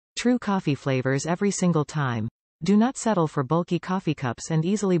True coffee flavors every single time. Do not settle for bulky coffee cups and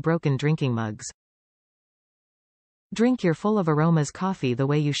easily broken drinking mugs. Drink your full of aromas coffee the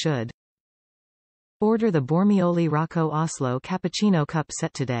way you should. Order the Bormioli Rocco Oslo Cappuccino cup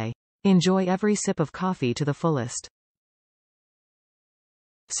set today. Enjoy every sip of coffee to the fullest.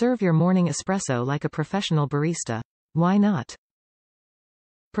 Serve your morning espresso like a professional barista. Why not?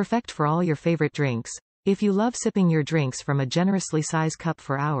 Perfect for all your favorite drinks. If you love sipping your drinks from a generously sized cup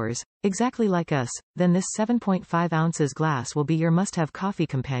for hours, exactly like us, then this 7.5 ounces glass will be your must-have coffee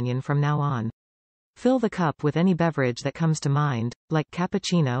companion from now on. Fill the cup with any beverage that comes to mind, like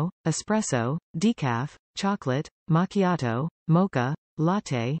cappuccino, espresso, decaf, chocolate, macchiato, mocha,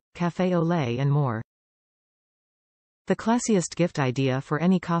 latte, café au lait and more. The classiest gift idea for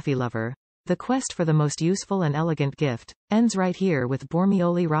any coffee lover. The quest for the most useful and elegant gift ends right here with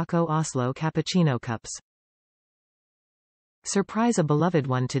Bormioli Rocco Oslo Cappuccino cups. Surprise a beloved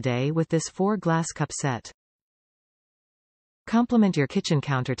one today with this 4-glass cup set. Complement your kitchen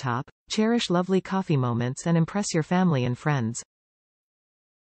countertop, cherish lovely coffee moments and impress your family and friends.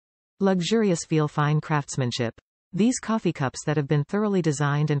 Luxurious feel fine craftsmanship. These coffee cups that have been thoroughly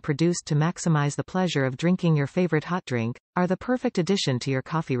designed and produced to maximize the pleasure of drinking your favorite hot drink, are the perfect addition to your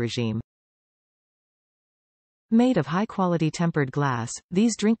coffee regime. Made of high-quality tempered glass,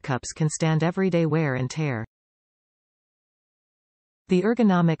 these drink cups can stand everyday wear and tear. The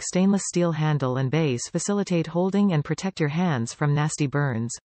ergonomic stainless steel handle and base facilitate holding and protect your hands from nasty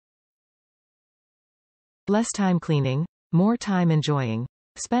burns. Less time cleaning, more time enjoying.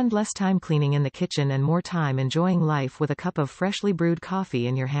 Spend less time cleaning in the kitchen and more time enjoying life with a cup of freshly brewed coffee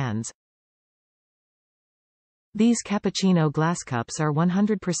in your hands. These cappuccino glass cups are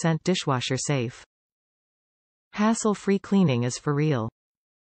 100% dishwasher safe. Hassle-free cleaning is for real.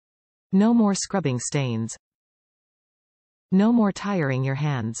 No more scrubbing stains. No more tiring your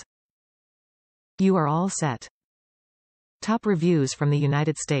hands. You are all set. Top reviews from the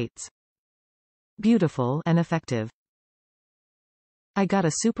United States. Beautiful and effective. I got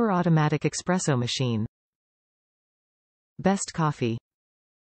a super automatic espresso machine. Best coffee.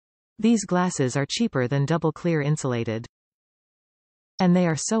 These glasses are cheaper than double clear insulated. And they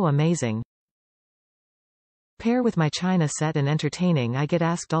are so amazing. Pair with my china set and entertaining. I get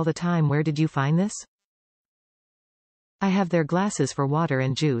asked all the time, where did you find this? I have their glasses for water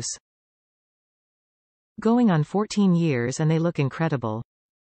and juice. Going on 14 years and they look incredible.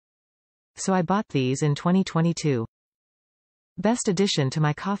 So I bought these in 2022. Best addition to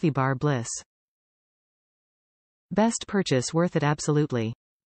my coffee bar bliss. Best purchase, worth it absolutely.